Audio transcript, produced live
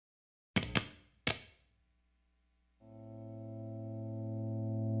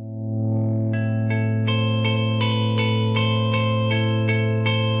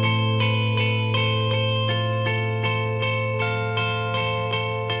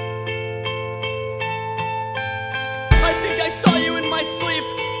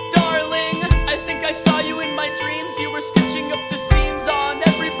were stitching up the seams on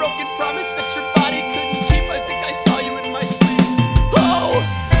every broken promise that your body couldn't keep. I think I saw you in my sleep. Oh,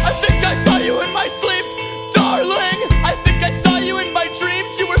 I think I saw you in my sleep, darling. I think I saw you in my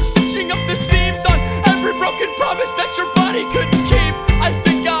dreams. You were stitching up the seams on every broken promise